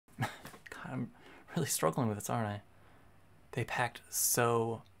I'm really struggling with this, aren't I? They packed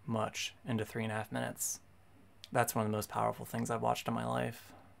so much into 3.5 minutes. That's one of the most powerful things I've watched in my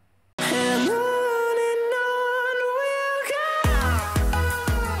life.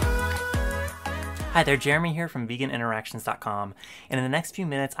 Hi there, Jeremy here from veganinteractions.com, and in the next few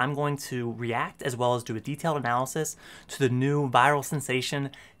minutes I'm going to react as well as do a detailed analysis to the new viral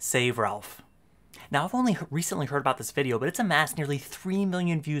sensation, Save Ralph. Now, I've only recently heard about this video, but it's amassed nearly 3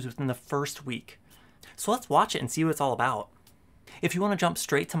 million views within the first week. So let's watch it and see what it's all about. If you want to jump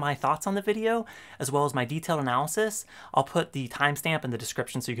straight to my thoughts on the video, as well as my detailed analysis, I'll put the timestamp in the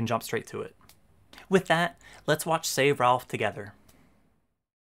description so you can jump straight to it. With that, let's watch Save Ralph together.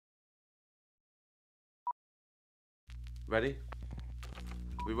 Ready?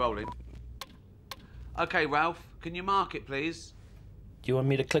 We rolling? Okay, Ralph, can you mark it, please? Do you want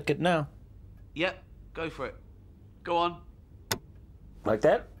me to click it now? Yep, go for it. Go on. Like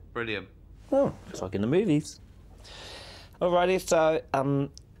that? Brilliant. Oh, it's like in the movies. Alrighty, so,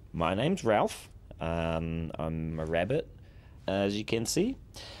 my name's Ralph. I'm a rabbit, as you can see.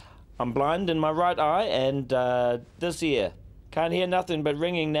 I'm blind in my right eye, and, this ear. Can't hear nothing but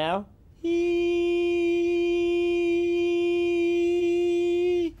ringing now.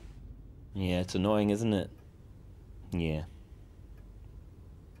 Yeah, it's annoying, isn't it? Yeah.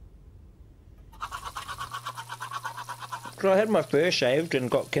 So I had my fur shaved and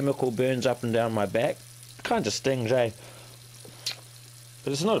got chemical burns up and down my back. Kind of stings, eh?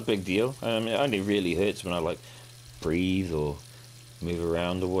 But it's not a big deal. I mean, it only really hurts when I, like, breathe or move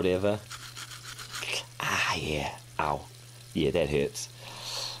around or whatever. Ah, yeah. Ow. Yeah, that hurts.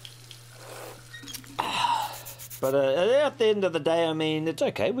 But at the end of the day, I mean, it's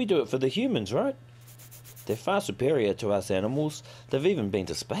okay. We do it for the humans, right? They're far superior to us animals. They've even been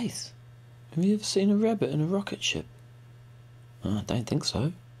to space. Have you ever seen a rabbit in a rocket ship? Oh, I don't think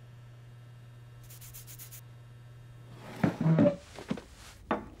so.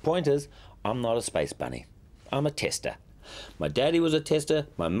 Point is, I'm not a space bunny. I'm a tester. My daddy was a tester,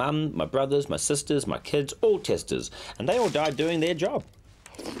 my mum, my brothers, my sisters, my kids, all testers. And they all died doing their job.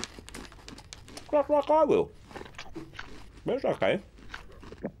 Like I will. That's okay.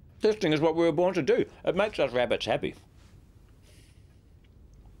 Testing is what we were born to do. It makes us rabbits happy.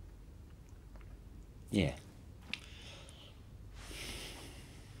 Yeah.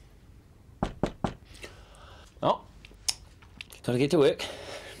 Oh, gotta get to work.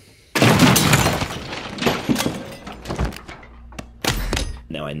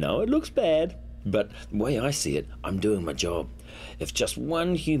 Now I know it looks bad, but the way I see it, I'm doing my job. If just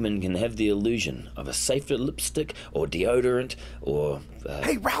one human can have the illusion of a safer lipstick or deodorant or...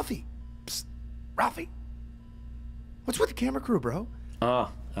 Hey, Ralphie! Psst. Ralphie! What's with the camera crew, bro?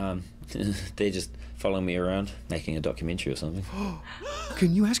 Oh, they're just following me around, making a documentary or something.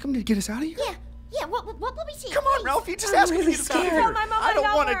 Can you ask them to get us out of here? Yeah, what will we see? Come on, Ralphie, just ask them to really get us out of scared. here. Tell my mom I don't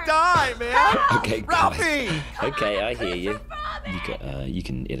my want to number. die, man! Okay, Ralphie! Okay, I hear you. You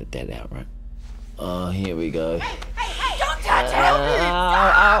can edit that out, right? Oh, here we go. Hey, don't touch it!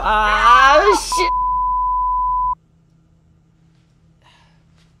 Ow, shit!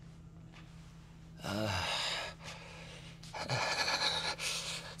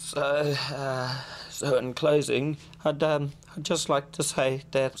 So in closing, I'd just like to say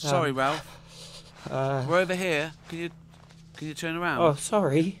that... Sorry, Ralph. We're over here. Can you turn around? Oh,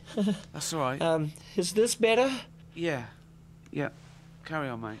 sorry. That's all right. Is this better? Yeah. Carry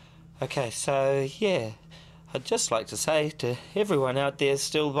on, mate. Okay, so, yeah. I'd just like to say to everyone out there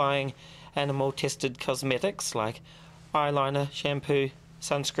still buying animal-tested cosmetics like eyeliner, shampoo,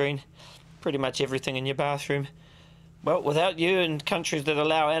 sunscreen, pretty much everything in your bathroom. Well, without you and countries that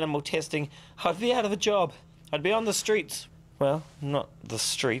allow animal testing, I'd be out of a job. I'd be on the streets. Well, not the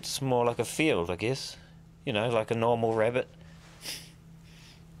streets, more like a field, I guess. You know, like a normal rabbit.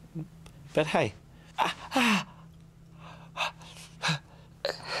 But hey.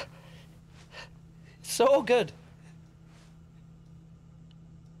 It's all good.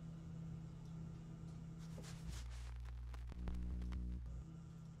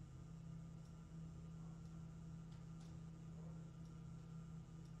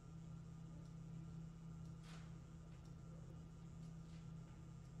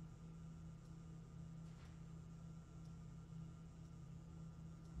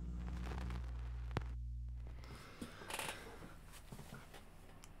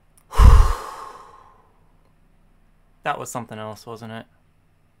 That was something else, wasn't it?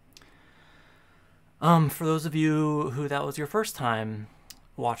 For those of you who that was your first time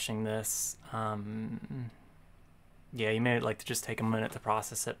watching this, yeah, you may like to just take a minute to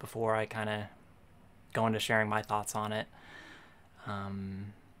process it before I kind of go into sharing my thoughts on it.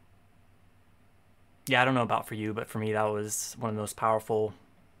 Yeah, I don't know about for you, but for me that was one of the most powerful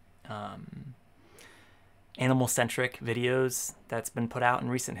animal-centric videos that's been put out in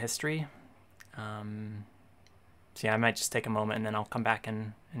recent history. So yeah, I might just take a moment and then I'll come back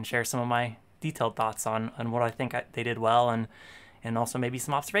and share some of my detailed thoughts on what I think they did well, and also maybe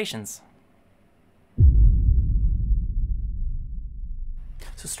some observations.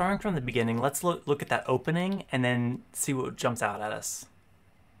 So starting from the beginning, let's look at that opening and then see what jumps out at us.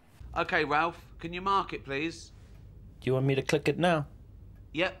 Okay, Ralph, can you mark it, please? Do you want me to click it now?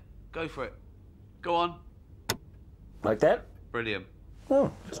 Yep, go for it. Go on. Like that? Brilliant.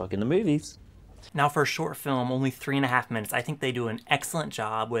 Oh, it's like in the movies. Now for a short film, only 3.5 minutes, I think they do an excellent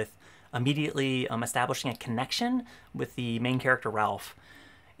job with immediately establishing a connection with the main character, Ralph.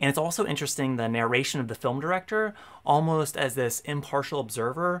 And it's also interesting, the narration of the film director, almost as this impartial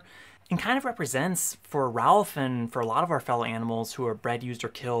observer, and kind of represents for Ralph and for a lot of our fellow animals who are bred, used, or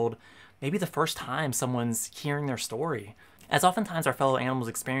killed, maybe the first time someone's hearing their story. As oftentimes our fellow animals'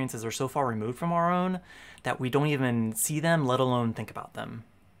 experiences are so far removed from our own that we don't even see them, let alone think about them.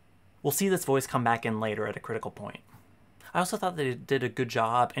 We'll see this voice come back in later at a critical point. I also thought that it did a good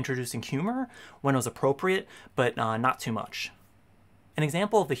job introducing humor when it was appropriate, but not too much. An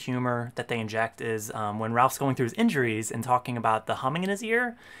example of the humor that they inject is when Ralph's going through his injuries and talking about the humming in his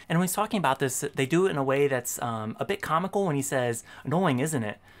ear. And when he's talking about this, they do it in a way that's a bit comical when he says, "Annoying, isn't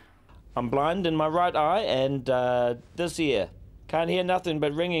it?" I'm blind in my right eye and this ear. Can't hear nothing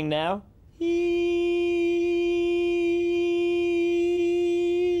but ringing now.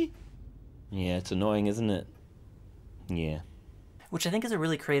 Yeah, it's annoying, isn't it? Yeah. Which I think is a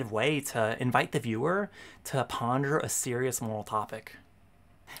really creative way to invite the viewer to ponder a serious moral topic.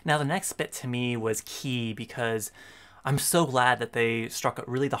 Now the next bit to me was key because I'm so glad that they struck at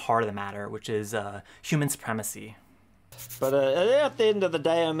really the heart of the matter, which is human supremacy. But at the end of the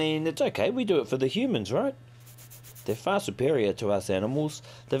day, I mean, it's okay. We do it for the humans, right? They're far superior to us animals.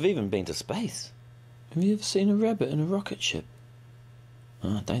 They've even been to space. Have you ever seen a rabbit in a rocket ship?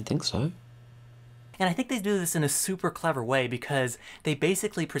 Oh, I don't think so. And I think they do this in a super clever way because they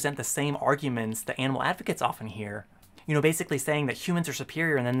basically present the same arguments that animal advocates often hear. You know, basically saying that humans are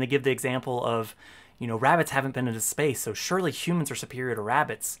superior, and then they give the example of, you know, rabbits haven't been into space, so surely humans are superior to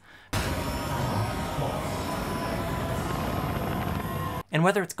rabbits. And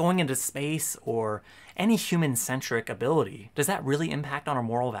whether it's going into space or any human-centric ability, does that really impact on our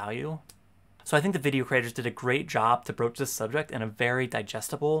moral value? So I think the video creators did a great job to broach this subject in a very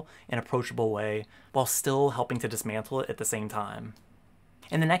digestible and approachable way, while still helping to dismantle it at the same time.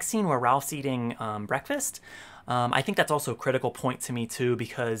 In the next scene where Ralph's eating breakfast, I think that's also a critical point to me too,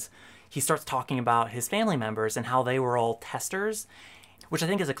 because he starts talking about his family members and how they were all testers, which I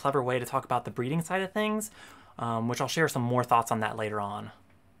think is a clever way to talk about the breeding side of things, which I'll share some more thoughts on that later on.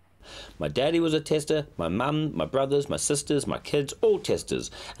 My daddy was a tester, my mum, my brothers, my sisters, my kids, all testers,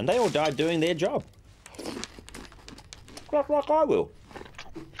 and they all died doing their job. Like I will.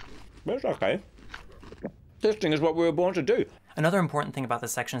 That's okay. Testing is what we were born to do. Another important thing about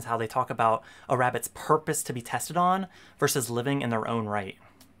this section is how they talk about a rabbit's purpose to be tested on versus living in their own right.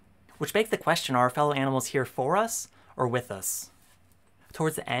 Which begs the question, are our fellow animals here for us or with us?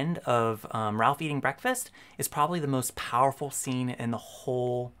 Towards the end of Ralph eating breakfast is probably the most powerful scene in the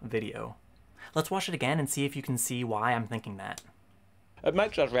whole video. Let's watch it again and see if you can see why I'm thinking that. It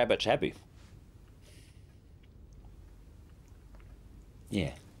makes us rabbits happy.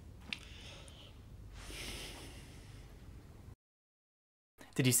 Yeah.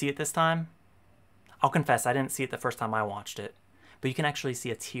 Did you see it this time? I'll confess, I didn't see it the first time I watched it, but you can actually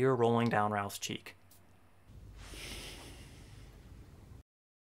see a tear rolling down Ralph's cheek.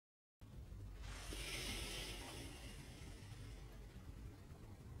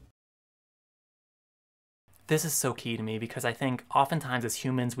 This is so key to me because I think oftentimes as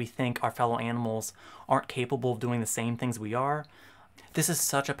humans we think our fellow animals aren't capable of doing the same things we are. This is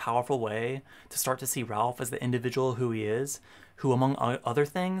such a powerful way to start to see Ralph as the individual who he is, who among other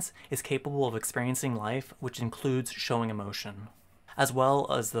things is capable of experiencing life, which includes showing emotion, as well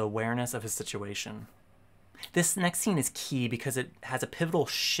as the awareness of his situation. This next scene is key because it has a pivotal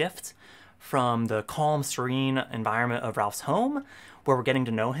shift from the calm, serene environment of Ralph's home, where we're getting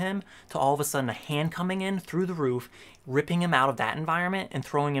to know him, to all of a sudden a hand coming in through the roof, ripping him out of that environment and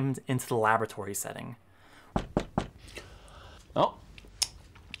throwing him into the laboratory setting. Oh,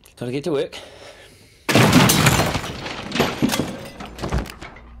 gotta get to work.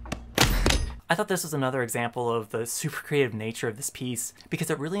 I thought this was another example of the super creative nature of this piece because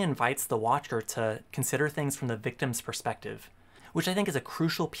it really invites the watcher to consider things from the victim's perspective, which I think is a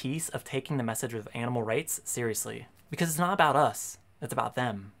crucial piece of taking the message of animal rights seriously. Because it's not about us, it's about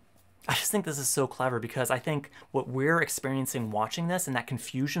them. I just think this is so clever because I think what we're experiencing watching this and that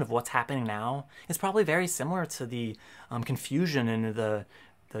confusion of what's happening now is probably very similar to the confusion and the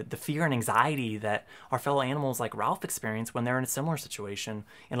fear and anxiety that our fellow animals like Ralph experience when they're in a similar situation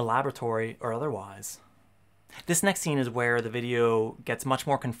in a laboratory or otherwise. This next scene is where the video gets much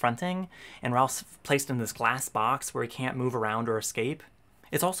more confronting and Ralph's placed in this glass box where he can't move around or escape.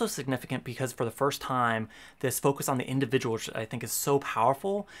 It's also significant because for the first time, this focus on the individual, which I think is so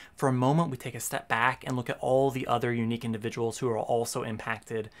powerful, for a moment we take a step back and look at all the other unique individuals who are also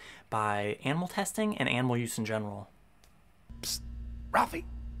impacted by animal testing and animal use in general. Psst, Ralphie.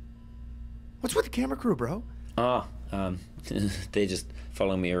 What's with the camera crew, bro? Oh, they just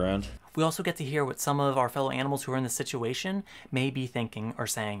follow me around. We also get to hear what some of our fellow animals who are in this situation may be thinking or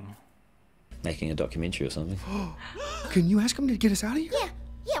saying. Making a documentary or something. Can you ask him to get us out of here?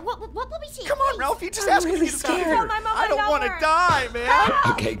 Yeah, what will we see? Come on, Please. Ralphie, just ask him to get us out of here. I don't want to number. die, man.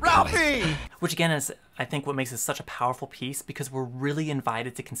 Okay, got it. Ralphie! Which again is, I think, what makes this such a powerful piece because we're really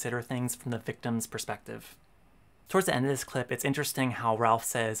invited to consider things from the victim's perspective. Towards the end of this clip, it's interesting how Ralph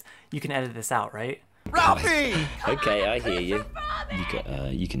says, "You can edit this out, right?" Ralphie! Okay, I hear you.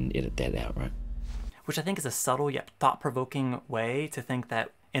 You can edit that out, right? Which I think is a subtle yet thought-provoking way to think that,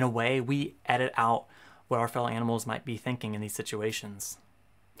 in a way, we edit out what our fellow animals might be thinking in these situations.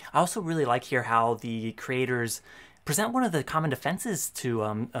 I also really like here how the creators present one of the common defenses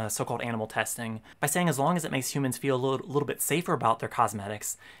to so-called animal testing by saying as long as it makes humans feel a little bit safer about their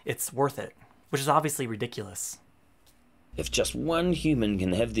cosmetics, it's worth it, which is obviously ridiculous. If just one human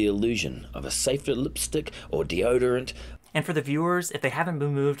can have the illusion of a safer lipstick or deodorant... And for the viewers, if they haven't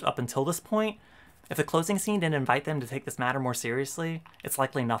been moved up until this point, if the closing scene didn't invite them to take this matter more seriously, it's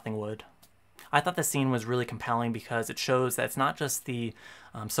likely nothing would. I thought this scene was really compelling because it shows that it's not just the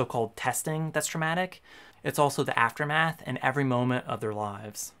so-called testing that's traumatic, it's also the aftermath and every moment of their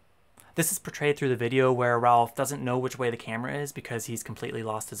lives. This is portrayed through the video where Ralph doesn't know which way the camera is because he's completely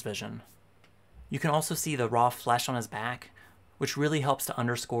lost his vision. You can also see the raw flesh on his back, which really helps to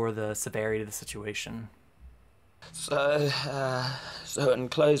underscore the severity of the situation. So in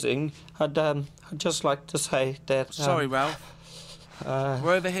closing, I'd just like to say that... Sorry, Ralph.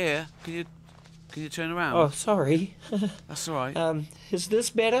 We're over here. Can you turn around? Oh, sorry. That's all right. Is this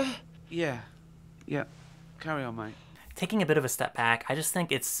better? Yeah. Carry on, mate. Taking a bit of a step back, I just think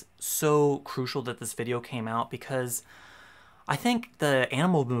it's so crucial that this video came out because I think the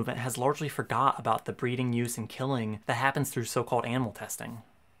animal movement has largely forgot about the breeding, use, and killing that happens through so-called animal testing.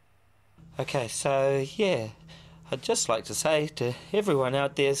 Okay, so yeah, I'd just like to say to everyone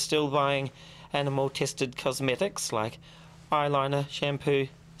out there still buying animal-tested cosmetics like eyeliner, shampoo,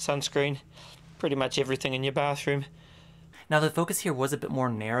 sunscreen, pretty much everything in your bathroom. Now the focus here was a bit more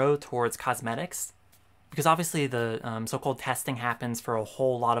narrow towards cosmetics, because obviously the so-called testing happens for a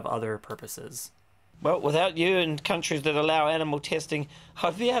whole lot of other purposes. Well, without you and countries that allow animal testing,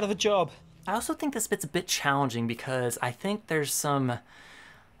 I'd be out of a job. I also think this bit's a bit challenging because I think there's some,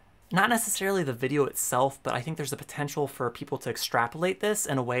 not necessarily the video itself, but I think there's a potential for people to extrapolate this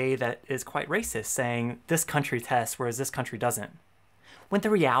in a way that is quite racist, saying this country tests whereas this country doesn't. When the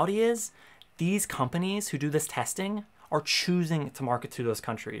reality is, these companies who do this testing are choosing to market to those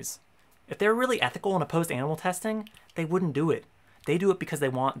countries. If they're really ethical and opposed to animal testing, they wouldn't do it. They do it because they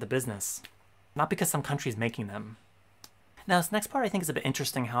want the business, not because some country's making them. Now this next part I think is a bit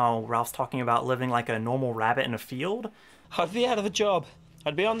interesting how Ralph's talking about living like a normal rabbit in a field. I'd be out of a job.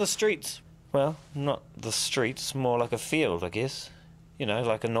 I'd be on the streets. Well, not the streets, more like a field, I guess. You know,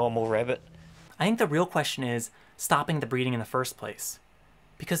 like a normal rabbit. I think the real question is stopping the breeding in the first place.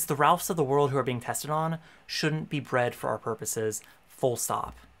 Because the Ralphs of the world who are being tested on shouldn't be bred for our purposes, full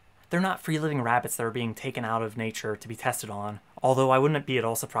stop. They're not free-living rabbits that are being taken out of nature to be tested on, although I wouldn't be at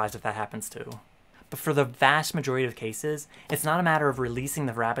all surprised if that happens too. But for the vast majority of cases, it's not a matter of releasing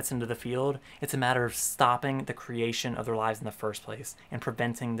the rabbits into the field, it's a matter of stopping the creation of their lives in the first place and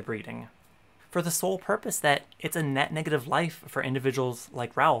preventing the breeding. For the sole purpose that it's a net negative life for individuals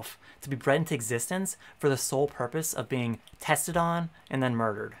like Ralph to be bred into existence for the sole purpose of being tested on and then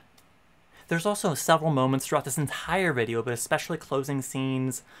murdered. There's also several moments throughout this entire video, but especially closing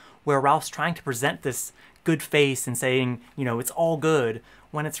scenes, where Ralph's trying to present this good face and saying, you know, it's all good,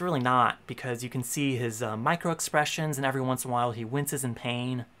 when it's really not, because you can see his micro expressions and every once in a while he winces in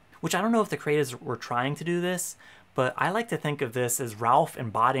pain, which I don't know if the creators were trying to do this, but I like to think of this as Ralph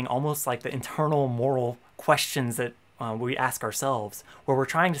embodying almost like the internal moral questions that we ask ourselves, where we're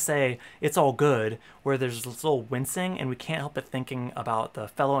trying to say it's all good, where there's this little wincing and we can't help but thinking about the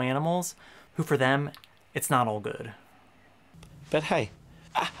fellow animals who for them, it's not all good. But hey,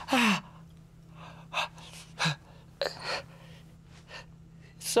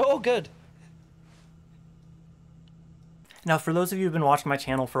 So all good. Now, for those of you who've been watching my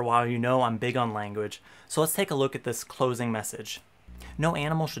channel for a while, you know I'm big on language, so let's take a look at this closing message. No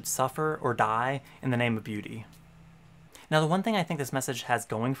animal should suffer or die in the name of beauty. Now, the one thing I think this message has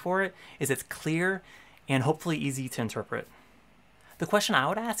going for it is it's clear and hopefully easy to interpret. The question I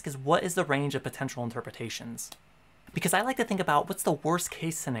would ask is, what is the range of potential interpretations? Because I like to think about what's the worst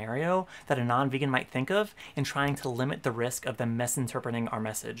case scenario that a non-vegan might think of in trying to limit the risk of them misinterpreting our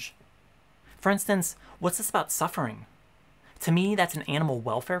message. For instance, what's this about suffering? To me, that's an animal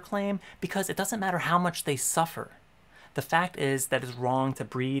welfare claim because it doesn't matter how much they suffer. The fact is that it's wrong to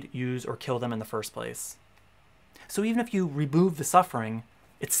breed, use, or kill them in the first place. So even if you remove the suffering,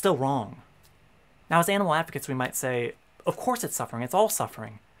 it's still wrong. Now, as animal advocates, we might say, of course it's suffering, it's all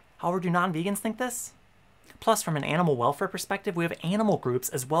suffering. However, do non-vegans think this? Plus, from an animal welfare perspective, we have animal groups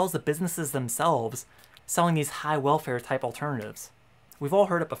as well as the businesses themselves selling these high welfare type alternatives. We've all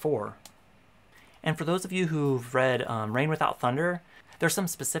heard it before. And for those of you who've read Rain Without Thunder, there's some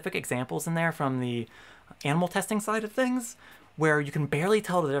specific examples in there from the animal testing side of things where you can barely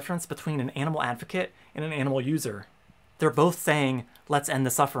tell the difference between an animal advocate and an animal user. They're both saying, let's end the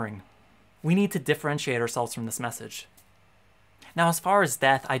suffering. We need to differentiate ourselves from this message. Now, as far as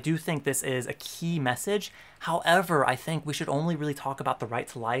death, I do think this is a key message. However, I think we should only really talk about the right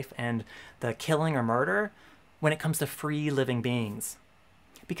to life and the killing or murder when it comes to free living beings.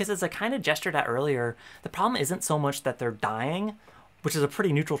 Because as I kind of gestured at earlier, the problem isn't so much that they're dying, which is a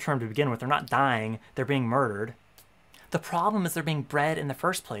pretty neutral term to begin with. They're not dying, they're being murdered. The problem is they're being bred in the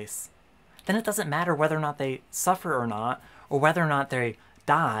first place. Then it doesn't matter whether or not they suffer or not, or whether or not they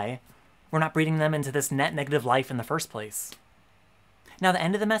die. We're not breeding them into this net negative life in the first place. Now, the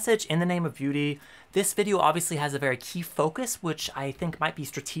end of the message, in the name of beauty, this video obviously has a very key focus, which I think might be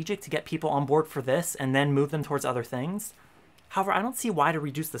strategic to get people on board for this and then move them towards other things. However, I don't see why to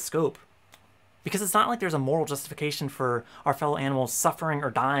reduce the scope. Because it's not like there's a moral justification for our fellow animals suffering or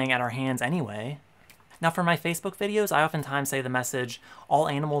dying at our hands anyway. Now, for my Facebook videos, I oftentimes say the message, all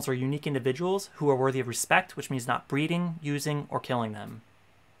animals are unique individuals who are worthy of respect, which means not breeding, using, or killing them.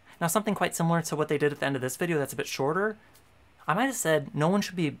 Now, something quite similar to what they did at the end of this video that's a bit shorter, I might have said no one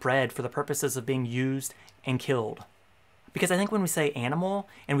should be bred for the purposes of being used and killed. Because I think when we say animal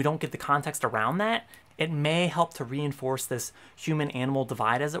and we don't give the context around that, it may help to reinforce this human-animal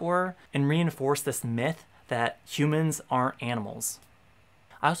divide, as it were, and reinforce this myth that humans aren't animals.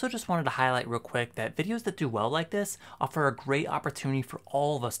 I also just wanted to highlight real quick that videos that do well like this offer a great opportunity for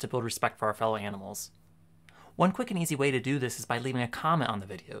all of us to build respect for our fellow animals. One quick and easy way to do this is by leaving a comment on the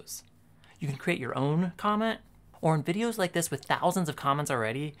videos. You can create your own comment, or in videos like this with thousands of comments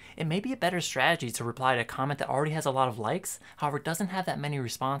already, it may be a better strategy to reply to a comment that already has a lot of likes, however doesn't have that many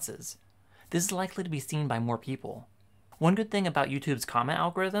responses. This is likely to be seen by more people. One good thing about YouTube's comment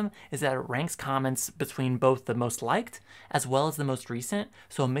algorithm is that it ranks comments between both the most liked as well as the most recent,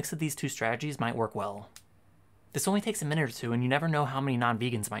 so a mix of these two strategies might work well. This only takes a minute or two and you never know how many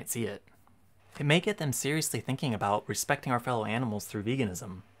non-vegans might see it. It may get them seriously thinking about respecting our fellow animals through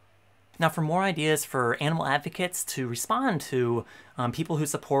veganism. Now, for more ideas for animal advocates to respond to people who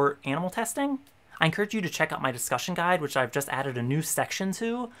support animal testing, I encourage you to check out my discussion guide, which I've just added a new section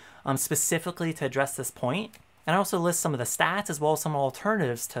to, specifically to address this point. And I also list some of the stats as well as some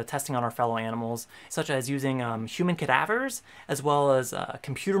alternatives to testing on our fellow animals, such as using human cadavers, as well as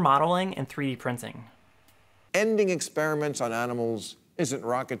computer modeling and 3D printing. Ending experiments on animals isn't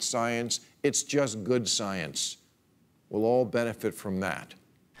rocket science, it's just good science. We'll all benefit from that.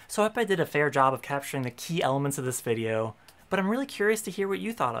 So I hope I did a fair job of capturing the key elements of this video, but I'm really curious to hear what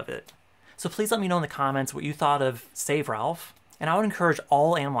you thought of it. So please let me know in the comments what you thought of Save Ralph, and I would encourage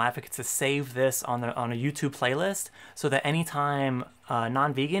all animal advocates to save this on a YouTube playlist so that anytime a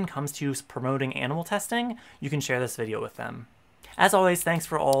non-vegan comes to you promoting animal testing, you can share this video with them. As always, thanks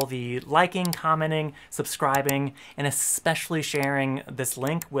for all the liking, commenting, subscribing, and especially sharing this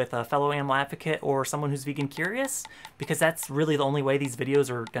link with a fellow animal advocate or someone who's vegan curious, because that's really the only way these videos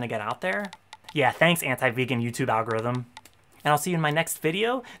are going to get out there. Yeah, thanks, anti-vegan YouTube algorithm. And I'll see you in my next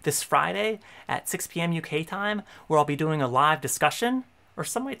video this Friday at 6 p.m. UK time, where I'll be doing a live discussion, or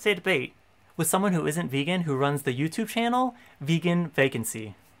some might say debate, with someone who isn't vegan who runs the YouTube channel, Vegan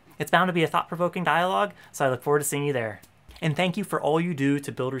Vacancy. It's bound to be a thought-provoking dialogue, so I look forward to seeing you there. And thank you for all you do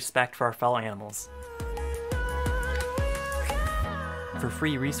to build respect for our fellow animals. For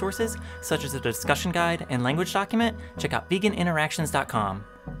free resources, such as a discussion guide and language document, check out veganinteractions.com.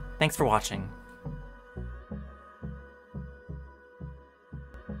 Thanks for watching.